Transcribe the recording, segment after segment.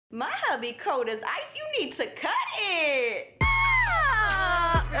My hubby cold as ice, you need to cut it.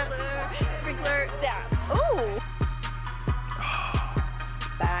 Ah! Sprinkler down. Ooh.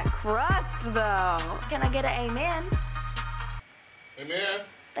 That crust though. Can I get an amen? Amen.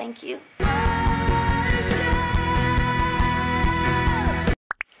 Thank you.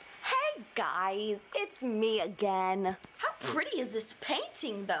 Hey guys, it's me again. How pretty is this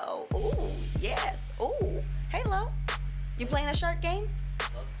painting though? Ooh, yes. Ooh. Hey Lo, you playing the shark game?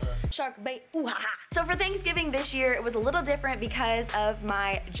 Shark bait, ooh ha ha. So for Thanksgiving this year, it was a little different because of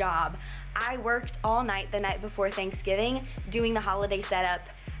my job. I worked all night the night before Thanksgiving doing the holiday setup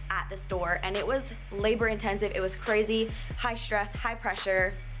at the store, and it was labor intensive. It was crazy, high stress, high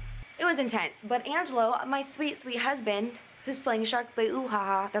pressure. It was intense. But AnJolo, my sweet, sweet husband, who's playing shark bait, ooh ha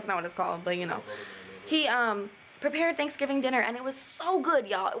ha, that's not what it's called, but you know. He prepared Thanksgiving dinner and it was so good,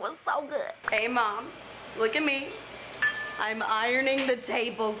 y'all. It was so good. Hey mom, look at me. I'm ironing the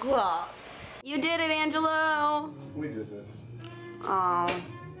tablecloth. You did it, AnJolo. We did this. Oh,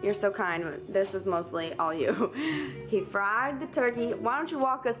 you're so kind, but this is mostly all you. He fried the turkey. Why don't you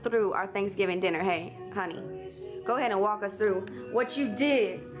walk us through our Thanksgiving dinner? Hey, honey, go ahead and walk us through what you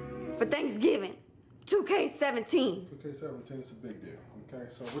did for Thanksgiving. 2K17. 2K17 is a big deal, okay?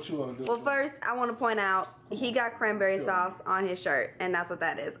 So what you want to do? Well, first, I want to point out, he got cranberry sauce on his shirt, and that's what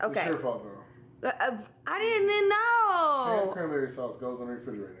that is. Okay. It's your fault, though. I didn't know. Cranberry sauce goes in the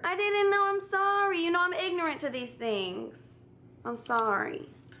refrigerator. I didn't know. I'm sorry. You know I'm ignorant to these things. I'm sorry.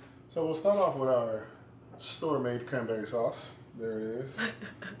 So we'll start off with our store-made cranberry sauce. There it is.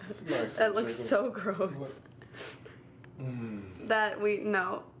 It's nice. That looks so gross. That we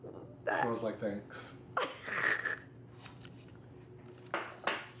no. That. Smells like thanks.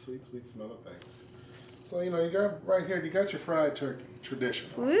 Sweet, sweet smell of thanks. So you know you got right here. You got your fried turkey,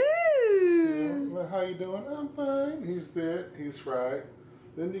 traditional. Woo! Yeah, how you doing? I'm fine. He's dead. He's fried.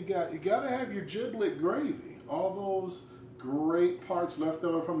 Then you gotta have your giblet gravy. All those great parts left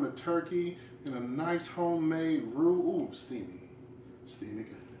over from the turkey in a nice homemade roux. Ooh, steamy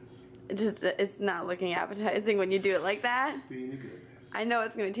goodness. It's not looking appetizing when you do it like that. Steamy goodness. I know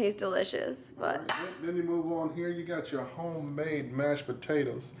it's gonna taste delicious, but. Right, then you move on here. You got your homemade mashed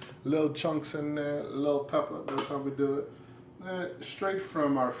potatoes. Little chunks in there, little pepper. That's how we do it. Straight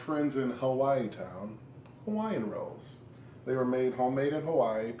from our friends in Hawaii town, Hawaiian rolls. They were made homemade in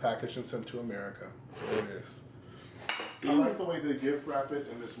Hawaii, packaged and sent to America. There it is. I like the way they gift wrap it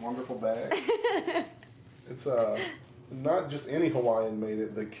in this wonderful bag. It's not just any Hawaiian made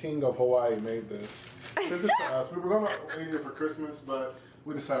it. The king of Hawaii made this. Sent it to us. We were going to eat it for Christmas, but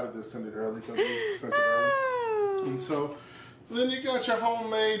we decided to send it early because we sent it early. And so then you got your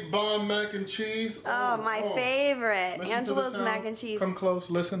homemade bomb mac and cheese. Oh, my favorite. Listen to AnJolo's the sound. mac and cheese. Come close.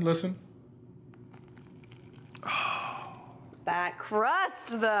 Listen, listen. That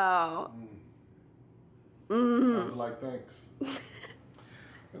crust, though. Sounds like thanks.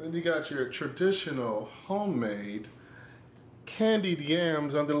 And then you got your traditional homemade candied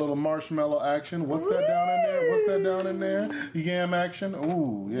yams under little marshmallow action. What's that down in there? What's that down in there? Yam action.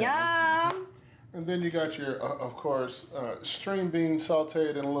 Ooh, yeah. Yum. And then you got your, of course, string beans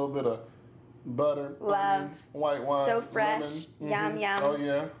sauteed in a little bit of butter, Love. onions, white wine, So fresh. lemon. Yum, yum. Oh,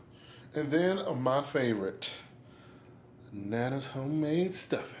 yeah. And then my favorite, Nana's homemade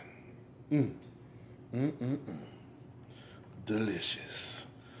stuffing. Delicious.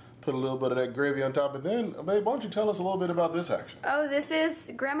 Put a little bit of that gravy on top, and then, babe, why don't you tell us a little bit about this action? Oh, this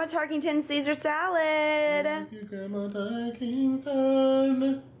is Grandma Tarkington's Caesar salad. Thank you, Grandma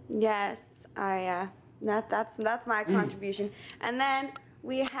Tarkington. Yes, that's my contribution. And then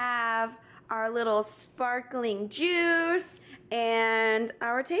we have our little sparkling juice and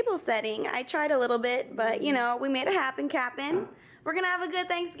our table setting. I tried a little bit, but you know, we made it happen, Cap'n. We're gonna have a good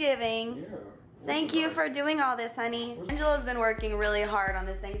Thanksgiving. Yeah. Thank you for doing all this, honey. AnJolo's been working really hard on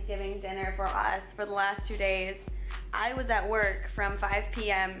this Thanksgiving dinner for us for the last 2 days. I was at work from 5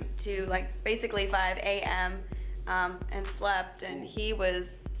 p.m. to like basically 5 a.m. And slept, and he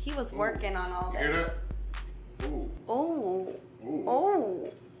was working on all this. Hear that? Ooh. Oh, Ooh.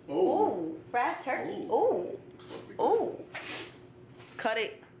 oh, Ooh. oh, fried turkey. Oh, oh. Cut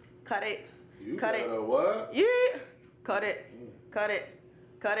it, cut it, You cut got it. a what? Yeah, cut it, cut it,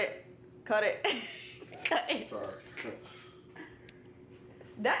 cut it, cut it, cut it. Sorry.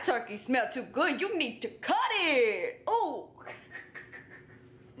 That turkey smelled too good. You need to cut it. Oh.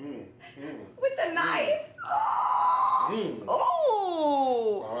 With the knife. Oh.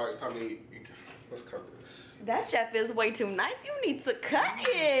 Oh. All right, it's time to eat. Let's cut this. That chef is way too nice. You need to cut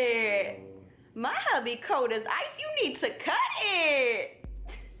it. My hubby cold as ice. You need to cut it.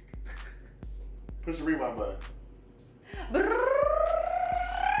 Push the rewind button.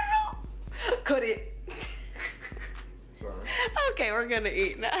 Could it? Sorry. Okay, we're gonna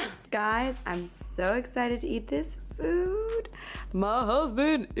eat now. Guys, I'm so excited to eat this food. My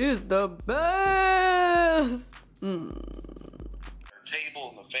husband is the best. Table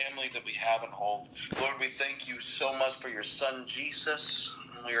and the family that we have and hold. Lord, we thank you so much for your son, Jesus.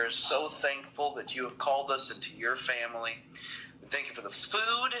 We are so thankful that you have called us into your family. We thank you for the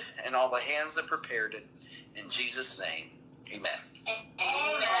food and all the hands that prepared it. In Jesus' name, amen.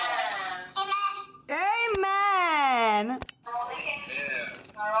 Amen. Yeah.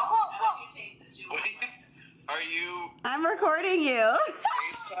 Are you I'm recording you.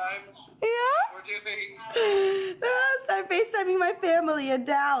 FaceTime? Yeah. We're doing. Yes, I'm FaceTiming my family in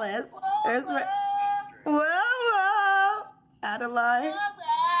Dallas. There's my. Whoa. Out of line.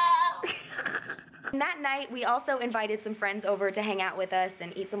 That night, we also invited some friends over to hang out with us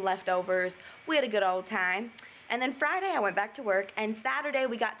and eat some leftovers. We had a good old time. And then Friday, I went back to work, and Saturday,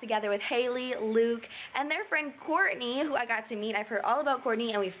 we got together with Haley, Luke, and their friend Courtney, who I got to meet. I've heard all about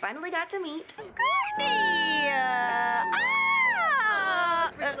Courtney, and we finally got to meet Courtney!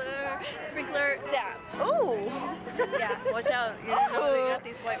 Sprinkler. Yeah. Ooh. Yeah, watch out. You know they got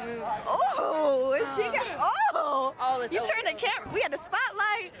these white moves. Oh, she got. Oh. All this. You turned the camera. We had the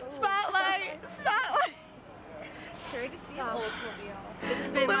spotlight. It's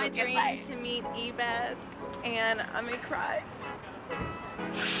been my dream to meet Ebed, and I'm gonna cry.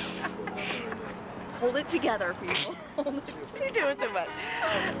 Hold it together, people. You're doing too much.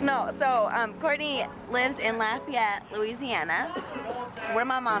 No, so Courtney lives in Lafayette, Louisiana, where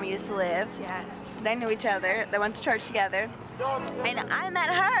my mom used to live. Yes. They knew each other. They went to church together. And I met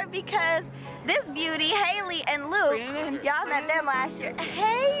her because this beauty, Haley and Luke, y'all met them last year.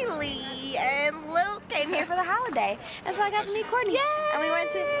 Haley and Luke came here for the holiday. And so I got to meet Courtney. Yay! And we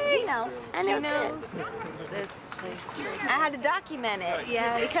went to Gino's. And Gino's. This place. I had to document it.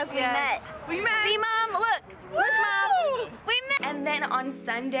 Yes, Because we met. We met. See, Mom? Look. Look, Mom. We met. And then on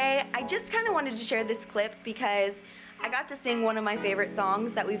Sunday, I just kind of wanted to share this clip because I got to sing one of my favorite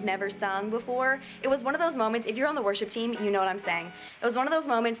songs that we've never sung before. It was one of those moments, if you're on the worship team, you know what I'm saying. It was one of those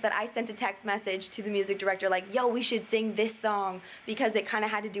moments that I sent a text message to the music director like, yo, we should sing this song because it kind of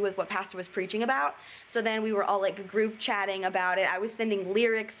had to do with what Pastor was preaching about. So then we were all like group chatting about it. I was sending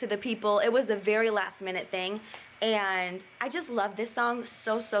lyrics to the people. It was a very last minute thing. And I just love this song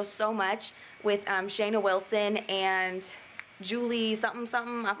so much with Shayna Wilson and Julie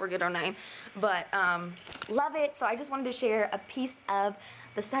something, I forget her name, but love it. So I just wanted to share a piece of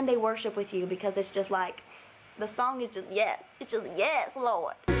the Sunday worship with you because it's just like, the song is just yes, it's just yes,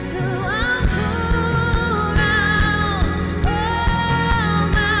 Lord.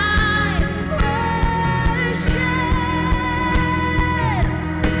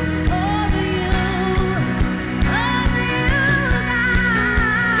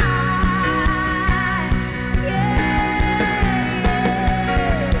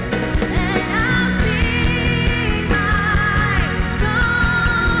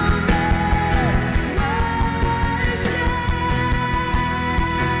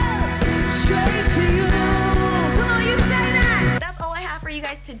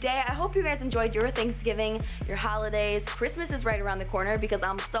 Today. I hope you guys enjoyed your Thanksgiving, your holidays. Christmas is right around the corner because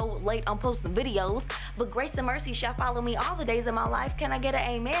I'm so late on posting videos, but grace and mercy shall follow me all the days of my life. Can I get an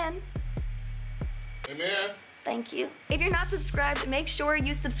amen? Amen. Thank you. If you're not subscribed, make sure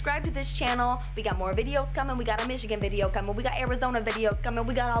you subscribe to this channel. We got more videos coming. We got a Michigan video coming. We got Arizona videos coming.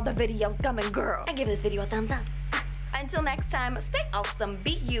 We got all the videos coming, girl. And give this video a thumbs up. Until next time, stay awesome,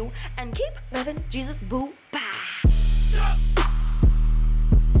 be you, and keep living Jesus. Boo. Bye.